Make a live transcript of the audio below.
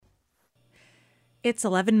It's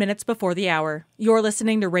 11 minutes before the hour. You're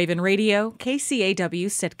listening to Raven Radio,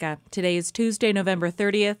 KCAW Sitka. Today is Tuesday, November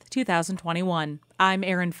 30th, 2021. I'm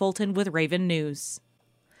Erin Fulton with Raven News.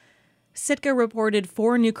 Sitka reported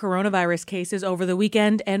 4 new coronavirus cases over the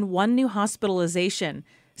weekend and 1 new hospitalization.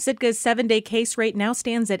 Sitka's 7-day case rate now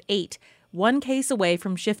stands at 8, 1 case away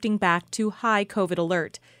from shifting back to high COVID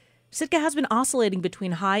alert. Sitka has been oscillating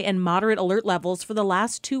between high and moderate alert levels for the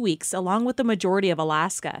last 2 weeks, along with the majority of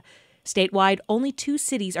Alaska. Statewide, only 2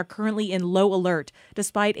 cities are currently in low alert,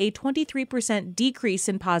 despite a 23% decrease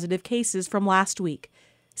in positive cases from last week.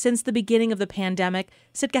 Since the beginning of the pandemic,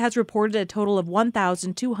 Sitka has reported a total of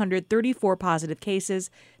 1,234 positive cases,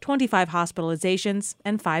 25 hospitalizations,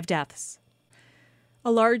 and 5 deaths. A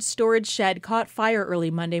large storage shed caught fire early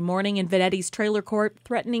Monday morning in Venetti's trailer court,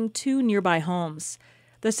 threatening 2 nearby homes.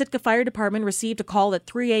 The Sitka Fire Department received a call at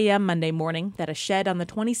 3 a.m. Monday morning that a shed on the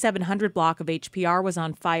 2700 block of HPR was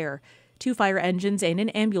on fire. 2 fire engines and an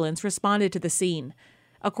ambulance responded to the scene.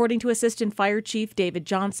 According to Assistant Fire Chief David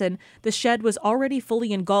Johnson, the shed was already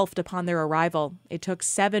fully engulfed upon their arrival. It took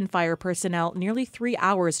 7 fire personnel nearly 3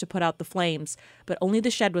 hours to put out the flames, but only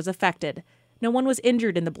the shed was affected. No one was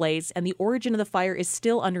injured in the blaze, and the origin of the fire is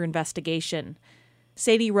still under investigation.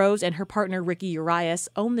 Sadie Rose and her partner Ricky Urias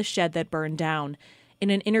own the shed that burned down. In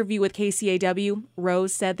an interview with KCAW,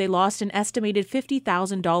 Rose said they lost an estimated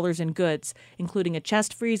 $50,000 in goods, including a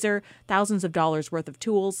chest freezer, thousands of dollars worth of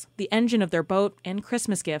tools, the engine of their boat, and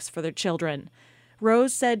Christmas gifts for their children.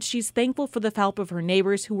 Rose said she's thankful for the help of her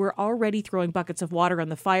neighbors who were already throwing buckets of water on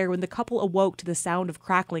the fire when the couple awoke to the sound of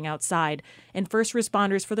crackling outside, and first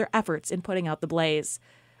responders for their efforts in putting out the blaze.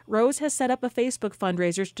 Rose has set up a Facebook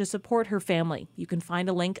fundraiser to support her family. You can find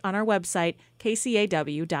a link on our website,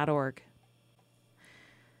 kcaw.org.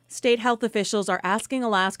 State health officials are asking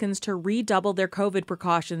Alaskans to redouble their COVID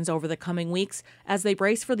precautions over the coming weeks as they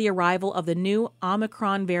brace for the arrival of the new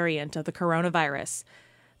Omicron variant of the coronavirus.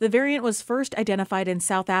 The variant was first identified in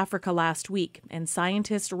South Africa last week, and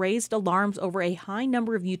scientists raised alarms over a high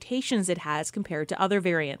number of mutations it has compared to other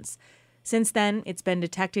variants. Since then, it's been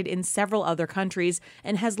detected in several other countries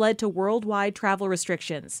and has led to worldwide travel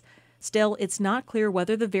restrictions. Still, it's not clear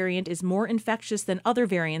whether the variant is more infectious than other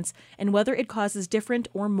variants and whether it causes different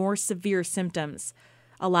or more severe symptoms.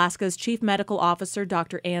 Alaska's Chief Medical Officer,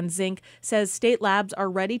 Dr. Ann Zink, says state labs are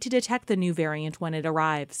ready to detect the new variant when it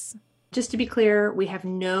arrives. Just to be clear, we have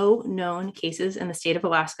no known cases in the state of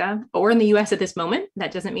Alaska or in the U.S. at this moment.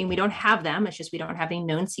 That doesn't mean we don't have them. It's just we don't have any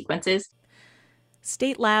known sequences.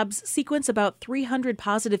 State labs sequence about 300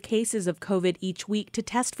 positive cases of COVID each week to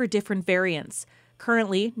test for different variants.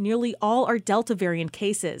 Currently, nearly all are Delta variant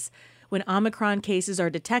cases. When Omicron cases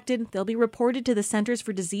are detected, they'll be reported to the Centers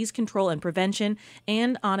for Disease Control and Prevention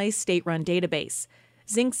and on a state-run database.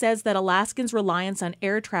 Zink says that Alaskans' reliance on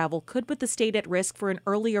air travel could put the state at risk for an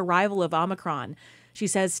early arrival of Omicron. She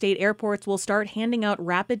says state airports will start handing out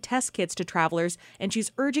rapid test kits to travelers, and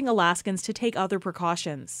she's urging Alaskans to take other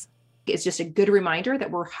precautions. It's just a good reminder that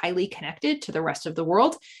we're highly connected to the rest of the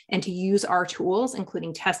world and to use our tools,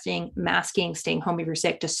 including testing, masking, staying home if you're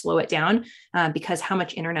sick, to slow it down because how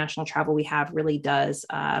much international travel we have really does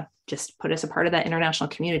just put us a part of that international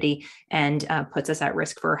community and puts us at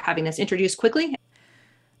risk for having this introduced quickly.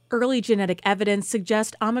 Early genetic evidence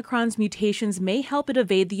suggests Omicron's mutations may help it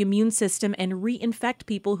evade the immune system and reinfect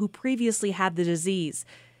people who previously had the disease.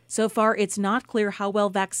 So far, it's not clear how well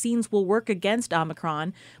vaccines will work against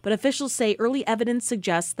Omicron, but officials say early evidence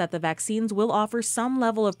suggests that the vaccines will offer some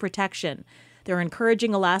level of protection. They're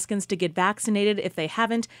encouraging Alaskans to get vaccinated if they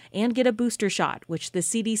haven't and get a booster shot, which the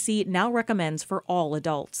CDC now recommends for all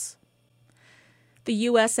adults. The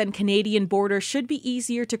U.S. and Canadian border should be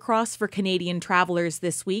easier to cross for Canadian travelers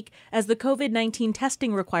this week as the COVID-19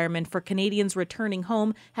 testing requirement for Canadians returning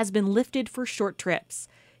home has been lifted for short trips.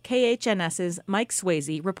 KHNS's Mike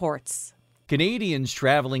Swayze reports. Canadians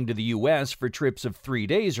traveling to the U.S. for trips of 3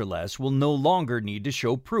 days or less will no longer need to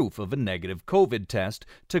show proof of a negative COVID test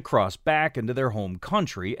to cross back into their home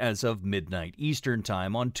country as of midnight Eastern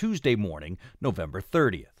Time on Tuesday morning, November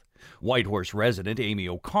 30th. Whitehorse resident Amy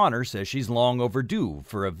O'Connor says she's long overdue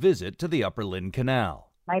for a visit to the Upper Lynn Canal.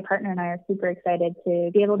 My partner and I are super excited to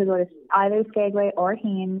be able to go to either Skagway or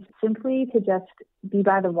Haines, simply to just be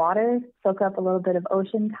by the water, soak up a little bit of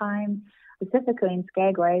ocean time. Specifically in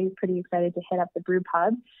Skagway, pretty excited to hit up the brew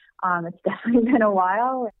pub. It's definitely been a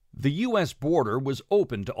while. The U.S. border was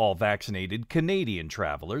open to all vaccinated Canadian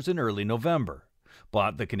travelers in early November,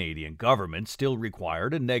 but the Canadian government still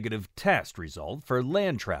required a negative test result for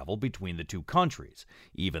land travel between the two countries,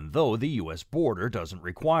 even though the U.S. border doesn't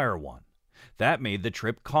require one. That made the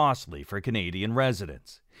trip costly for Canadian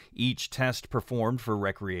residents. Each test performed for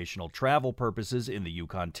recreational travel purposes in the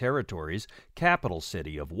Yukon Territory's capital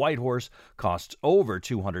city of Whitehorse costs over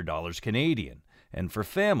 $200 Canadian, and for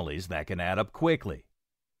families that can add up quickly.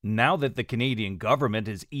 Now that the Canadian government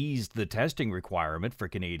has eased the testing requirement for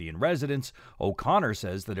Canadian residents, O'Connor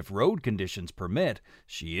says that if road conditions permit,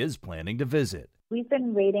 she is planning to visit. We've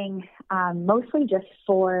been waiting mostly just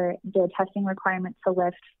for the testing requirements to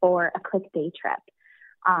lift for a quick day trip.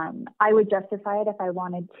 I would justify it if I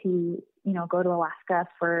wanted to, go to Alaska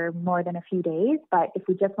for more than a few days. But if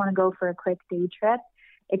we just want to go for a quick day trip,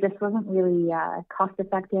 it just wasn't really cost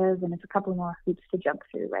effective, and it's a couple more hoops to jump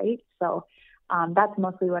through, right? So that's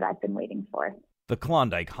mostly what I've been waiting for. The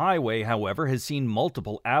Klondike Highway, however, has seen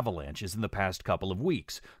multiple avalanches in the past couple of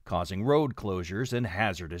weeks, causing road closures and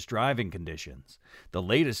hazardous driving conditions. The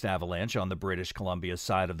latest avalanche on the British Columbia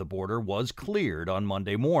side of the border was cleared on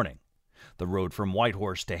Monday morning. The road from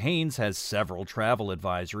Whitehorse to Haines has several travel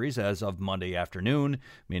advisories as of Monday afternoon,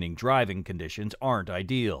 meaning driving conditions aren't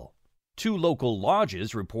ideal. 2 local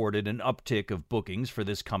lodges reported an uptick of bookings for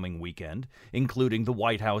this coming weekend, including the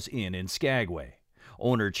White House Inn in Skagway.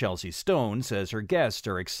 Owner Chelsea Stone says her guests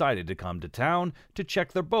are excited to come to town to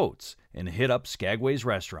check their boats and hit up Skagway's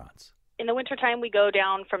restaurants. In the wintertime, we go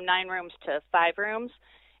down from 9 rooms to 5 rooms,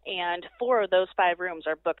 and 4 of those 5 rooms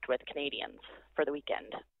are booked with Canadians for the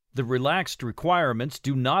weekend. The relaxed requirements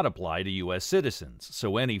do not apply to U.S. citizens,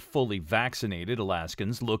 so any fully vaccinated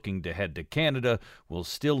Alaskans looking to head to Canada will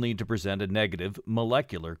still need to present a negative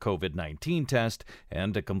molecular COVID-19 test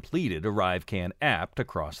and a completed ArriveCan app to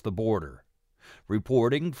cross the border.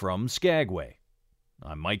 Reporting from Skagway,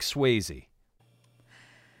 I'm Mike Swayze.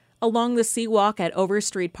 Along the Seawalk at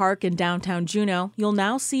Overstreet Park in downtown Juneau, you'll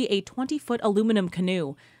now see a 20-foot aluminum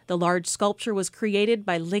canoe. The large sculpture was created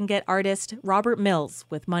by Tlingit artist Robert Mills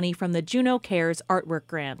with money from the Juneau Cares Artwork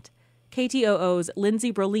Grant. KTOO's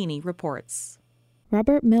Lindsay Brolini reports.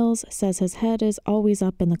 Robert Mills says his head is always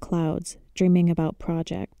up in the clouds, dreaming about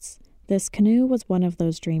projects. This canoe was one of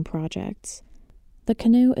those dream projects. The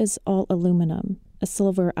canoe is all aluminum, a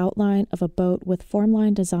silver outline of a boat with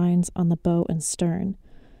formline designs on the bow and stern.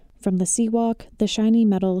 From the Seawalk, the shiny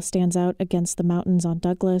metal stands out against the mountains on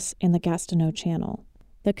Douglas and the Gastineau Channel.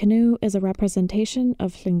 The canoe is a representation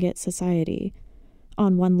of Tlingit society.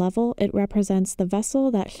 On one level, it represents the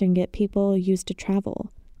vessel that Tlingit people used to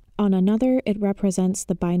travel. On another, it represents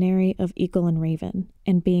the binary of eagle and raven,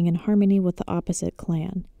 and being in harmony with the opposite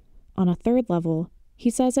clan. On a third level,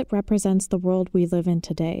 he says it represents the world we live in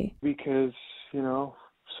today. Because,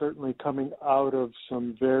 certainly coming out of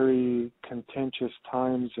some very contentious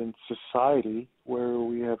times in society where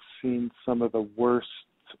we have seen some of the worst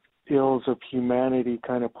ills of humanity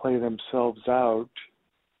kind of play themselves out,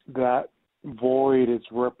 that void is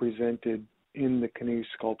represented in the canoe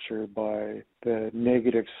sculpture by the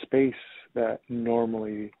negative space that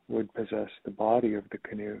normally would possess the body of the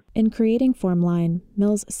canoe. In creating Formline,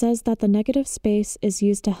 Mills says that the negative space is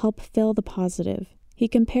used to help fill the positive. He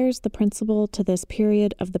compares the principle to this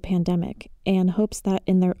period of the pandemic and hopes that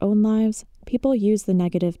in their own lives, people use the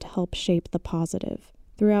negative to help shape the positive.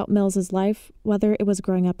 Throughout Mills's life, whether it was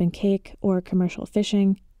growing up in Cake or commercial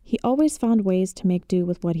fishing, he always found ways to make do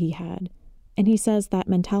with what he had. And he says that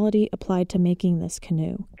mentality applied to making this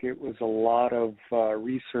canoe. It was a lot of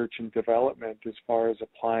research and development as far as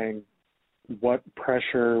applying what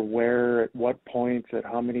pressure, where, at what points, at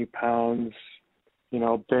how many pounds,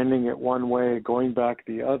 bending it one way, going back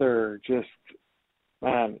the other. Just,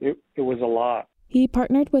 man, it was a lot. He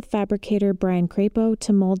partnered with fabricator Brian Crapo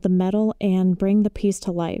to mold the metal and bring the piece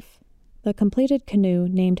to life. The completed canoe,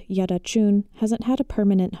 named Yadachun, hasn't had a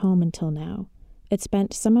permanent home until now. It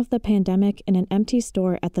spent some of the pandemic in an empty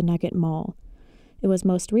store at the Nugget Mall. It was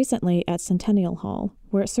most recently at Centennial Hall,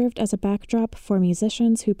 where it served as a backdrop for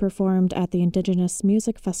musicians who performed at the Indigenous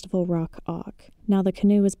music festival Rock Auk. Now the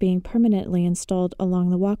canoe is being permanently installed along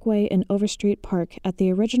the walkway in Overstreet Park at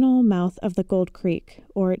the original mouth of the Gold Creek,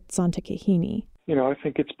 or Tzantekehini. I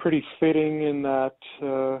think it's pretty fitting in that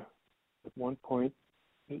at one point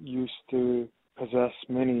it used to possess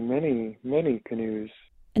many, many, many canoes.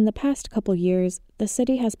 In the past couple years, the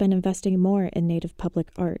city has been investing more in Native public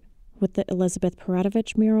art, with the Elizabeth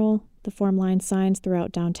Paratovich mural, the Formline signs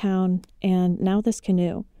throughout downtown, and now this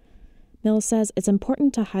canoe. Mills says it's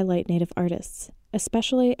important to highlight Native artists,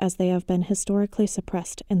 especially as they have been historically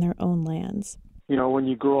suppressed in their own lands. When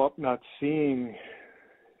you grow up not seeing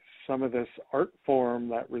some of this art form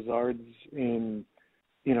that resides in,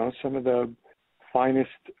 some of the finest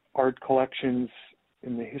art collections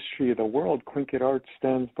in the history of the world, Tlingit art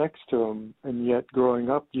stands next to them, and yet growing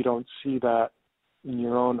up you don't see that in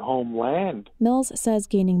your own homeland. Mills says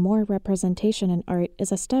gaining more representation in art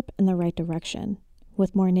is a step in the right direction.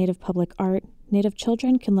 With more Native public art, Native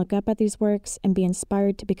children can look up at these works and be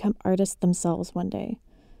inspired to become artists themselves one day.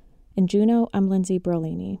 In Juneau, I'm Lindsay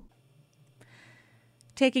Brolini.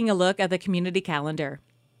 Taking a look at the community calendar.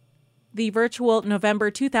 The virtual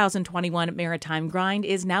November 2021 Maritime Grind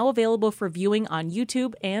is now available for viewing on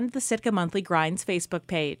YouTube and the Sitka Monthly Grinds Facebook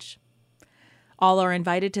page. All are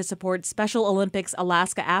invited to support Special Olympics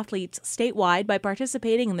Alaska athletes statewide by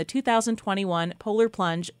participating in the 2021 Polar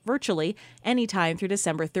Plunge virtually anytime through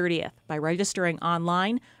December 30th by registering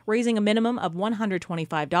online, raising a minimum of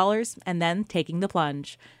 $125, and then taking the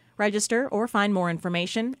plunge. Register or find more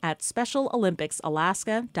information at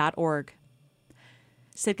specialolympicsalaska.org.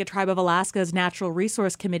 Sitka Tribe of Alaska's Natural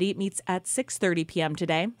Resource Committee meets at 6:30 p.m.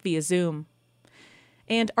 today via Zoom.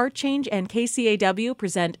 And Art Change and KCAW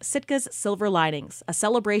present Sitka's Silver Linings, a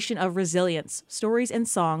celebration of resilience, stories and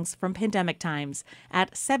songs from pandemic times,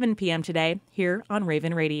 at 7 p.m. today here on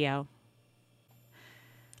Raven Radio.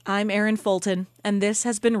 I'm Erin Fulton, and this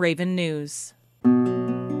has been Raven News.